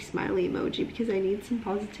happy smiley emoji, because I need some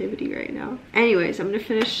positivity right now. Anyways, I'm gonna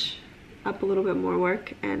finish up a little bit more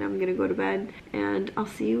work and I'm gonna go to bed, and I'll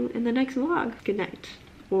see you in the next vlog. Good night,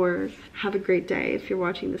 or have a great day if you're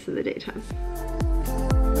watching this in the daytime.